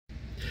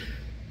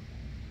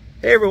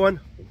Hey everyone,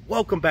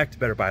 welcome back to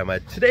Better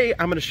Biomed. Today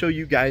I'm going to show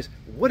you guys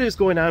what is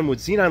going on with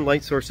xenon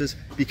light sources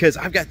because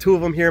I've got two of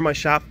them here in my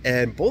shop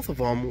and both of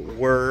them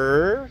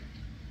were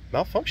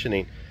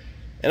malfunctioning.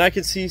 And I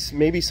can see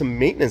maybe some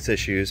maintenance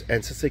issues,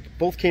 and since they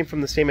both came from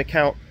the same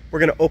account, we're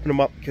going to open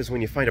them up because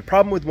when you find a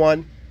problem with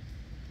one,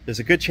 there's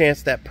a good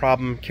chance that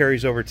problem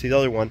carries over to the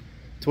other one,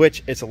 to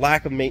which it's a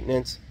lack of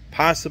maintenance,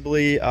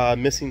 possibly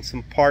missing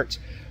some parts.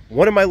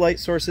 One of my light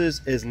sources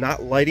is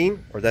not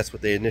lighting, or that's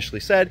what they initially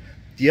said.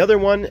 The other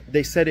one,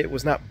 they said it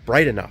was not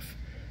bright enough.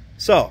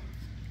 So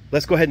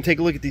let's go ahead and take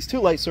a look at these two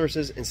light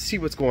sources and see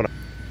what's going on.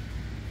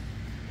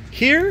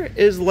 Here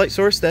is the light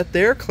source that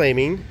they're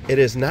claiming it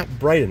is not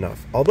bright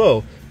enough.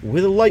 Although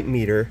with a light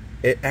meter,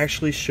 it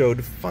actually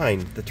showed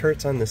fine. The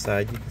turret's on this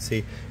side, you can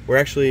see. We're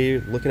actually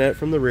looking at it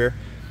from the rear.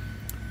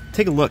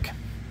 Take a look.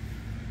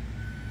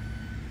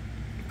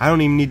 I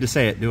don't even need to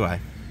say it, do I?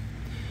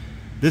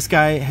 This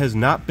guy has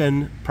not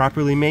been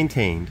properly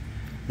maintained.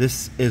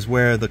 This is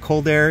where the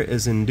cold air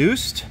is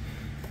induced.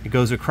 It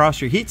goes across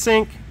your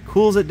heatsink,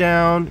 cools it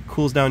down,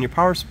 cools down your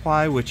power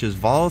supply, which is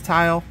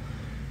volatile.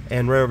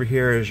 And right over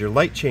here is your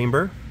light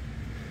chamber.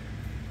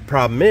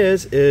 Problem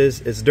is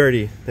it's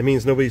dirty. That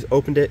means nobody's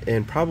opened it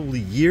in probably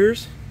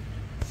years.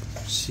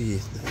 Let's see,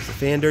 is the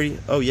fan dirty?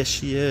 Oh yes,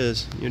 she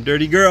is. You're a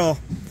dirty girl.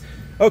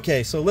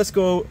 Okay, so let's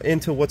go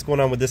into what's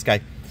going on with this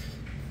guy.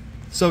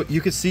 So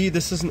you can see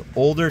this is an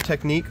older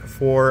technique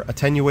for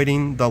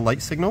attenuating the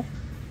light signal.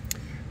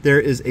 There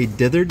is a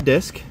dithered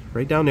disc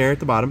right down there at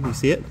the bottom. You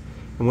see it?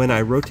 And when I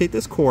rotate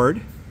this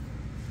cord,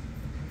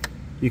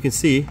 you can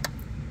see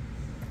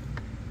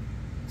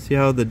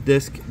how the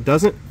disc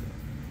doesn't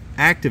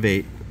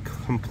activate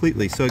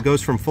completely. So it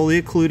goes from fully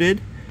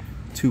occluded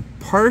to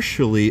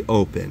partially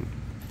open.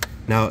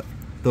 Now,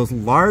 those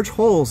large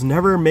holes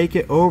never make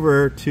it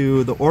over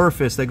to the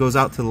orifice that goes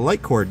out to the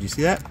light cord. You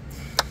see that?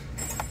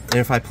 And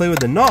if I play with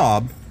the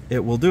knob,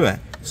 it will do it.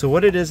 So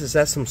what it is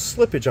that's some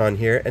slippage on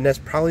here, and that's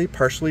probably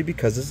partially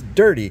because it's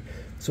dirty.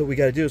 So what we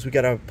got to do is we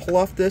got to pull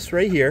off this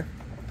right here.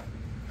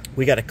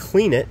 We got to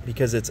clean it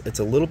because it's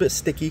a little bit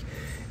sticky,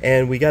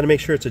 and we got to make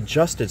sure it's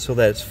adjusted so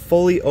that it's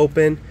fully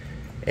open,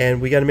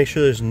 and we got to make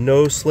sure there's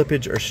no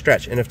slippage or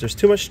stretch. And if there's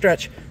too much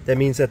stretch, that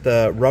means that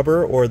the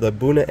rubber or the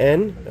Buna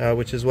N,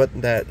 which is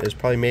what that is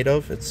probably made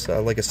of, it's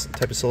like a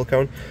type of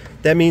silicone,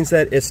 that means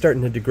that it's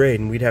starting to degrade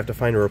and we'd have to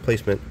find a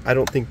replacement. I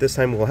don't think this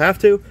time we'll have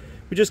to.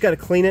 We just got to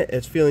clean it.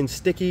 It's feeling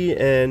sticky,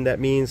 and that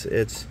means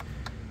it's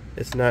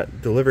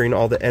not delivering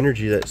all the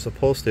energy that it's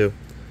supposed to.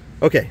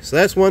 Okay, so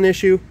that's one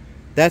issue.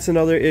 That's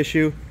another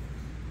issue.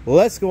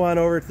 Let's go on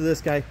over to this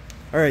guy.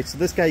 All right, so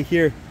this guy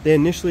here, they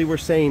initially were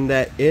saying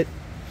that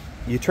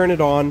you turn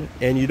it on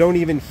and you don't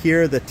even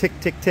hear the tick,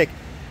 tick, tick.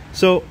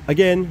 So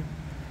again,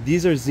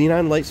 these are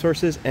xenon light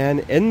sources,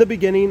 and in the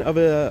beginning of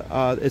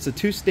it's a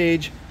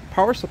two-stage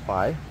power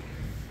supply,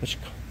 which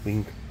we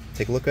can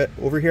take a look at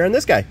over here on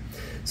this guy.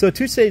 So a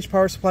two-stage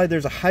power supply,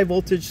 there's a high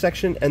voltage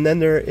section and then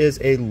there is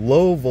a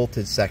low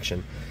voltage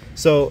section.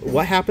 So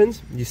what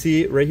happens, you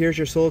see right here's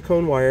your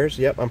silicone wires.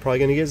 Yep, I'm probably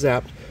gonna get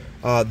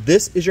zapped.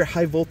 This is your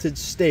high voltage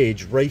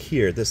stage right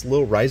here, this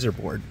little riser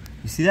board.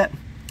 You see that?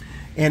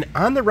 And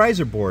on the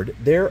riser board,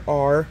 there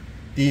are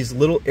these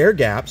little air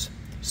gaps.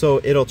 So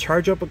it'll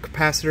charge up a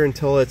capacitor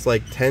until it's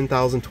like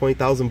 10,000,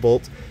 20,000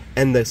 volts,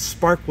 and the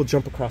spark will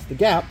jump across the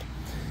gap.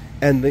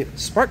 And the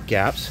spark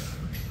gaps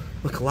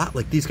look a lot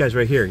like these guys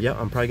right here. Yeah,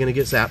 I'm probably gonna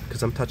get zapped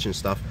because I'm touching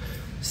stuff.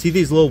 See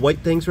these little white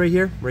things right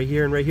here,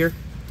 and right here?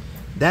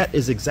 That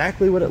is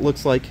exactly what it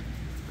looks like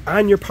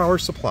on your power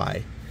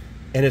supply.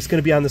 And it's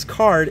gonna be on this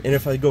card, and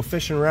if I go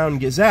fishing around and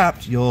get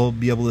zapped, you'll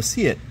be able to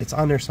see it. It's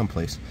on there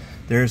someplace.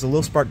 There's a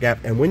little spark gap,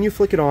 and when you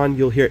flick it on,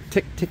 you'll hear it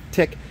tick, tick,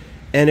 tick,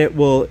 and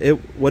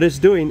what it's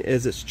doing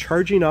is it's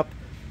charging up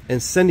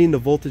and sending the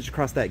voltage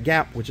across that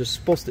gap, which is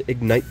supposed to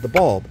ignite the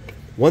bulb.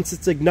 Once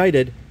it's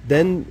ignited,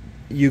 then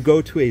you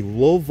go to a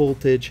low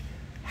voltage,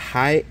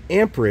 high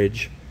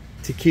amperage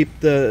to keep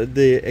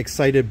the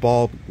excited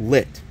bulb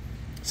lit.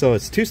 So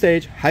it's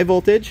two-stage, high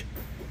voltage,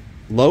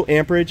 low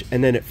amperage,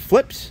 and then it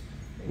flips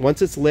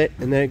once it's lit,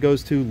 and then it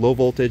goes to low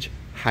voltage,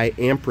 high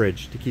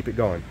amperage to keep it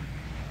going.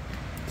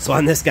 So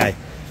on this guy,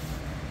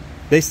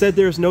 they said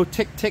there's no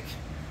tick-tick.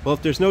 Well,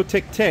 if there's no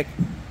tick-tick,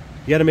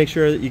 you got to make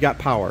sure that you got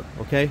power,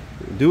 okay?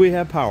 Do we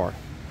have power?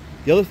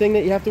 The other thing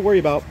that you have to worry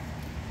about,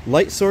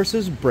 light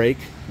sources break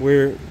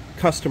where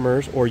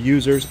customers or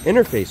users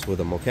interface with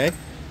them, okay?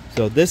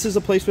 So this is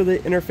a place where they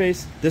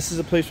interface, this is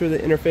a place where they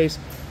interface,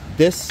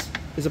 this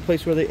is a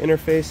place where they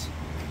interface,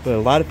 but a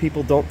lot of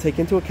people don't take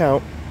into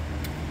account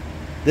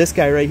this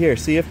guy right here.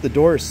 See if the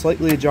door is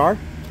slightly ajar?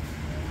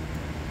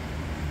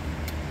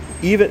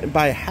 Even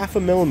by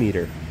 0.5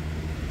 millimeter.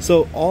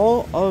 So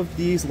all of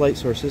these light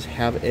sources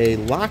have a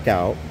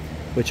lockout,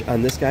 which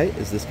on this guy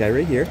is this guy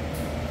right here.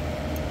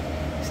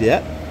 See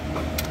that?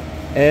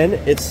 And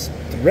it's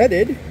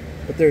threaded,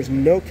 but there's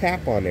no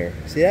cap on there.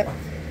 See that?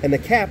 And the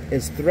cap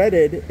is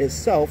threaded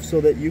itself so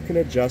that you can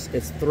adjust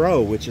its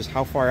throw, which is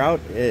how far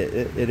out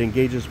it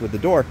engages with the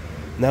door.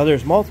 Now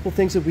there's multiple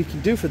things that we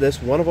can do for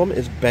this. One of them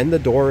is bend the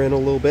door in a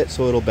little bit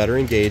so it'll better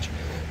engage.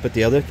 But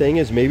the other thing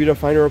is maybe to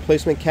find a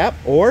replacement cap,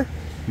 or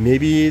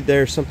maybe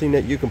there's something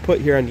that you can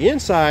put here on the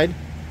inside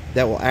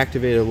that will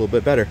activate it a little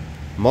bit better.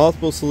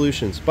 Multiple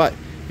solutions. But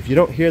if you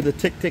don't hear the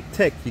tick, tick,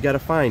 tick, you got to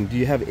find, do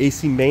you have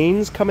AC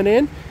mains coming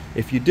in?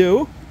 If you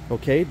do,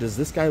 okay, does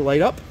this guy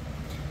light up?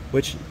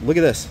 Which, look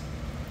at this.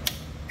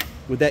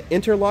 With that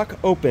interlock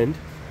opened,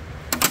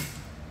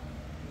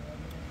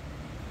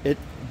 it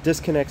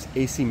disconnects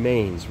AC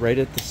mains right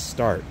at the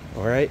start.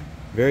 All right,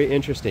 very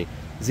interesting.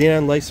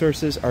 Xenon light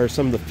sources are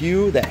some of the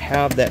few that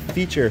have that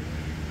feature,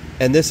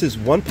 and this is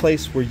one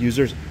place where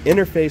users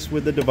interface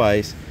with the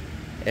device,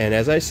 and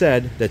as I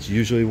said, that's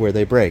usually where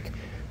they break.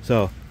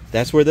 So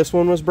that's where this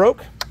one was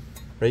broke,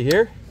 right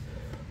here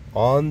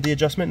on the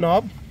adjustment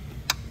knob.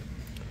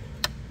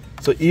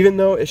 So even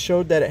though it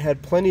showed that it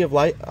had plenty of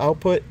light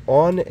output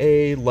on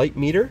a light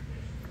meter,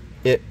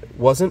 it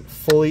wasn't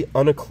fully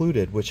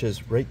unoccluded, which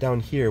is right down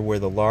here where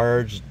the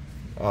large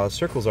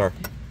circles are.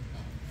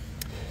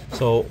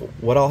 So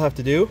what I'll have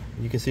to do,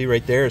 you can see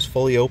right there is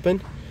fully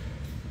open,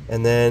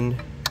 and then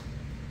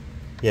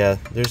yeah,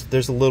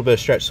 there's a little bit of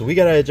stretch. So we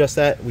got to adjust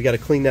that. We got to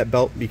clean that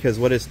belt, because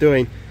what it's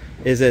doing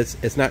is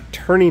it's not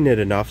turning it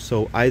enough.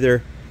 So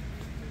either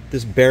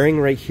this bearing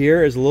right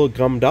here is a little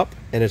gummed up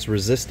and it's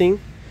resisting,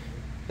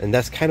 and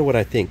that's kind of what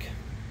I think.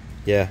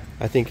 Yeah,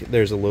 I think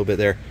there's a little bit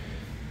there.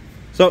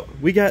 So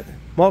we got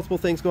multiple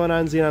things going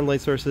on. Xenon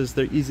light sources,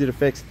 they're easy to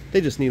fix. They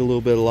just need a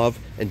little bit of love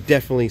and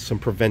definitely some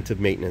preventive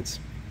maintenance.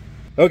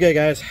 Okay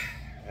guys,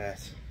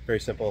 that's very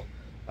simple.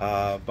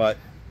 But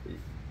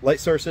light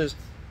sources,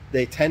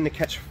 they tend to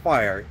catch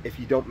fire if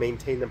you don't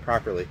maintain them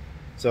properly.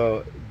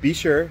 So be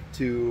sure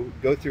to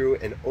go through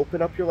and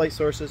open up your light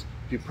sources,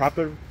 do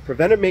proper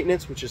preventive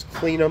maintenance, which is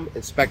clean them,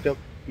 inspect them,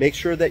 make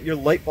sure that your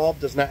light bulb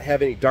does not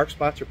have any dark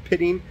spots or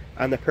pitting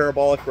on the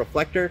parabolic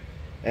reflector,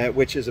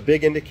 which is a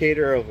big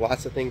indicator of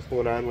lots of things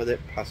going on with it,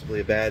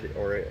 possibly a bad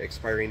or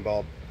expiring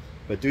bulb.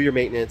 But do your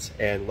maintenance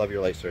and love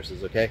your light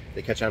sources, okay?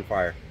 They catch on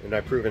fire, and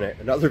I've proven it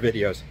in other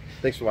videos.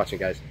 Thanks for watching,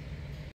 guys.